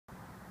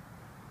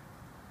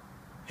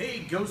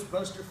Hey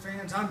Ghostbuster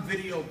fans, I'm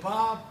Video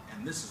Bob,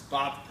 and this is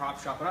Bob's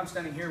Prop Shop, and I'm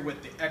standing here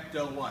with the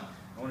Ecto 1.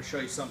 I want to show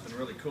you something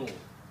really cool.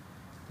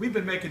 We've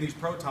been making these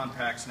Proton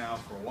packs now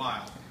for a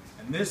while,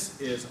 and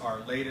this is our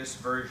latest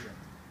version.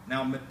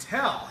 Now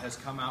Mattel has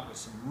come out with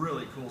some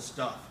really cool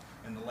stuff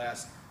in the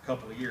last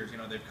couple of years. You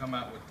know, they've come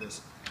out with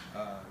this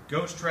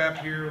ghost trap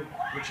here,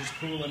 which is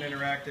cool and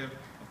interactive.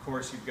 Of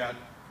course, you've got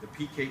the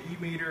PKE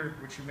meter,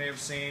 which you may have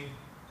seen.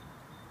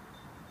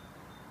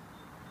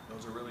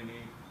 Those are really neat.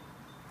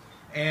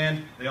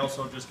 And they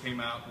also just came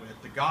out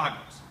with the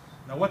goggles.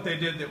 Now what they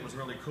did that was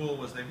really cool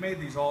was they've made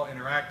these all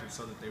interactive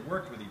so that they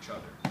worked with each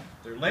other.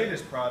 Their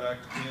latest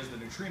product is the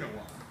Nutrino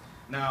one.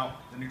 Now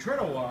the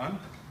Nutrino one,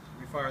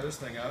 we fire this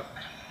thing up,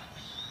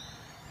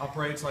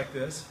 operates like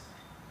this.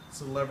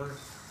 So the lever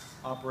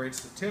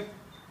operates the tip,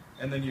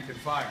 and then you can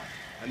fire.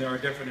 And there are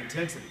different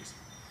intensities.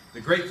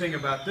 The great thing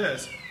about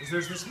this is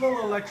there's this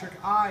little electric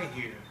eye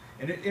here,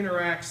 and it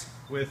interacts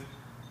with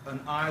an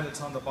eye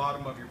that's on the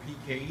bottom of your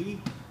PKE,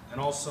 and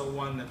also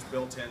one that's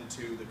built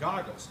into the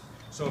goggles.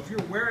 So if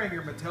you're wearing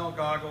your Mattel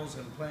goggles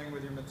and playing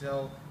with your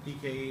Mattel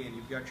PKE and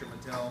you've got your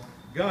Mattel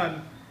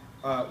gun,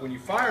 when you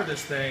fire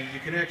this thing, you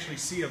can actually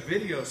see a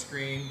video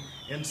screen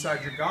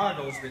inside your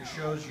goggles that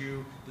shows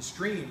you the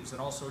streams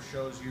and also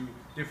shows you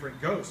different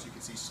ghosts. You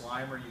can see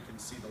Slimer, you can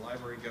see the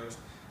library ghost.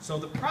 So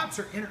the props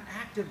are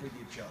interactive with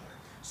each other.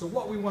 So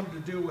what we wanted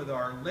to do with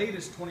our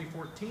latest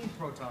 2014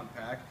 Proton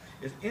pack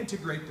is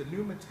integrate the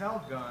new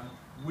Mattel gun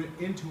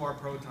into our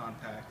Proton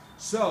pack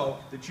so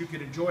that you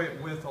could enjoy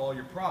it with all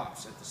your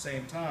props at the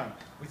same time.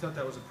 We thought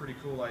that was a pretty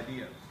cool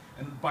idea.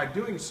 And by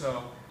doing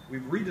so,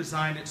 we've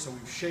redesigned it so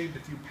we've shaved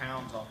a few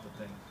pounds off the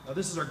thing. Now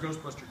this is our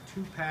Ghostbuster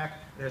 2-pack.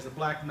 It has the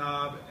black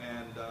knob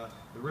and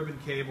the ribbon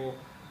cable.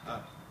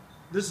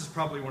 This is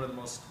probably one of the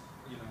most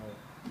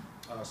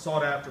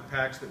sought after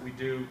packs that we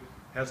do.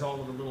 Has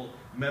all of the little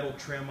metal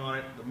trim on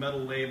it, the metal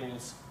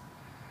labels,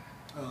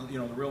 the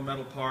real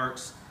metal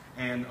parts.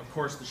 And of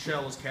course the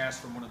shell is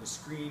cast from one of the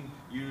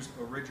screen-used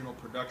original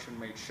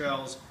production-made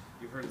shells.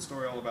 You've heard the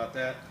story all about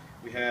that.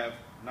 We have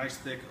a nice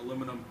thick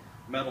aluminum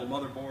metal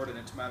motherboard, and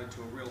it's mounted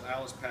to a real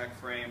Alice pack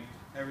frame.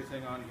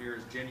 Everything on here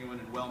is genuine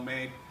and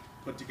well-made,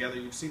 put together.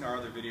 You've seen our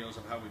other videos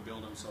of how we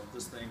build them, so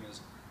this thing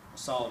is a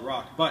solid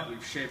rock. But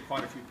we've shaved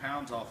quite a few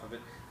pounds off of it,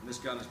 and this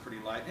gun is pretty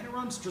light, and it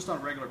runs just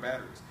on regular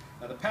batteries.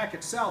 Now the pack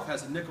itself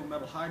has a nickel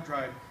metal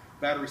hydride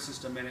battery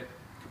system in it,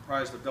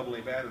 comprised of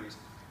AA batteries.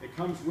 It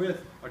comes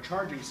with a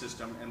charging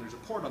system, and there's a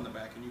port on the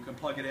back, and you can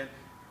plug it in,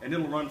 and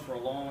it'll run for a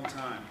long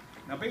time.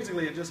 Now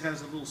basically it just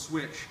has a little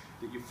switch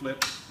that you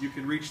flip. You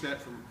can reach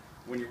that from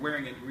when you're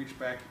wearing it, you reach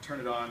back, you turn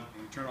it on,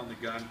 and you turn on the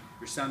gun.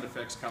 Your sound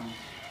effects come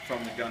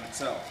from the gun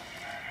itself.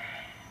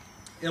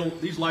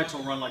 These lights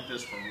will run like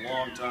this for a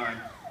long time.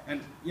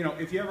 And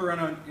if you ever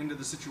run into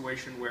the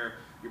situation where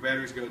your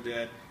batteries go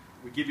dead,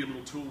 we give you a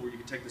little tool where you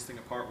can take this thing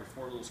apart with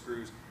 4 little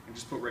screws and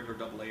just put regular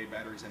AA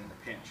batteries in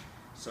a pinch.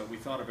 So we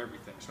thought of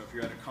everything. So if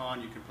you're at a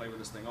con, you can play with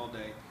this thing all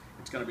day.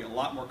 It's going to be a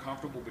lot more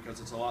comfortable because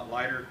it's a lot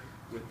lighter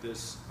with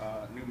this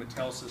new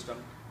Mattel system.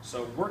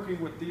 So working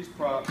with these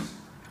props,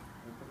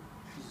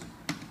 this is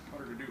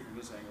harder to do from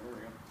this angle.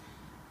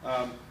 There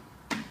we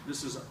go.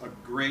 This is a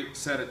great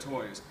set of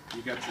toys.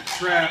 You got your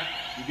trap,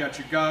 you got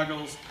your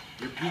goggles,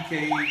 your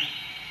PKE.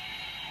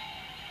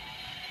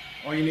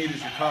 All you need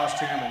is your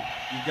costume, and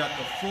you've got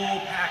the full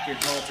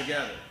package all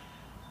together.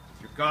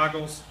 Your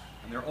goggles,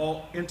 and they're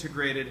all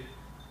integrated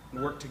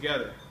and work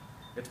together.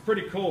 It's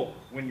pretty cool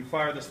when you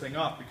fire this thing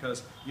off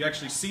because you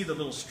actually see the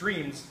little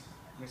streams.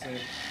 Let me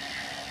see.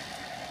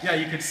 Yeah,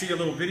 you can see a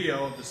little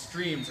video of the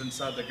streams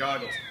inside the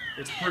goggles.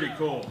 It's pretty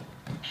cool.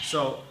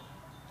 So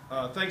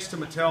thanks to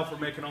Mattel for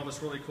making all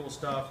this really cool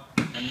stuff,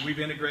 and we've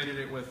integrated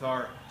it with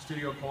our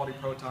studio quality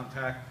Proton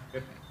pack.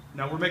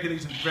 Now we're making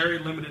these in very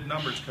limited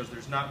numbers because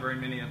there's not very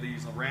many of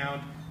these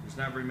around. There's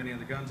not very many of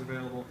the guns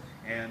available,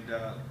 and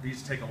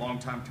these take a long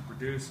time to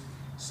produce.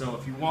 So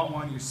if you want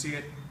one, you see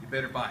it, you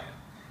better buy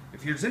it.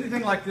 If there's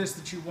anything like this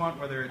that you want,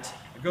 whether it's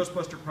a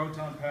Ghostbuster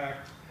Proton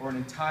pack or an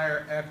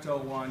entire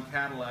Ecto 1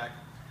 Cadillac,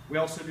 we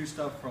also do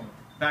stuff from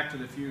Back to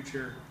the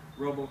Future,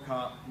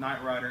 RoboCop,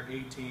 Knight Rider,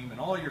 A-Team, and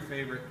all your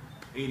favorite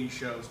 80s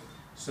shows.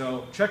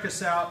 So check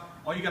us out.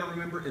 All you got to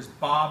remember is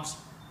Bob's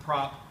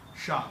Prop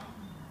Shop.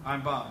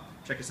 I'm Bob.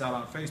 Check us out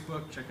on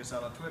Facebook, check us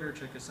out on Twitter,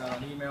 check us out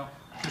on email.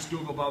 Just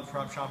Google Bob's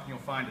Prop Shop and you'll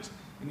find us.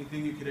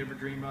 Anything you could ever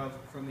dream of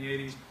from the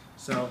 80s.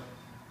 So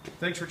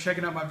thanks for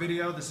checking out my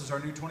video. This is our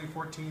new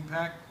 2014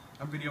 pack.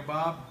 I'm Video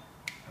Bob,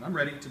 and I'm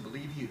ready to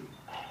believe you.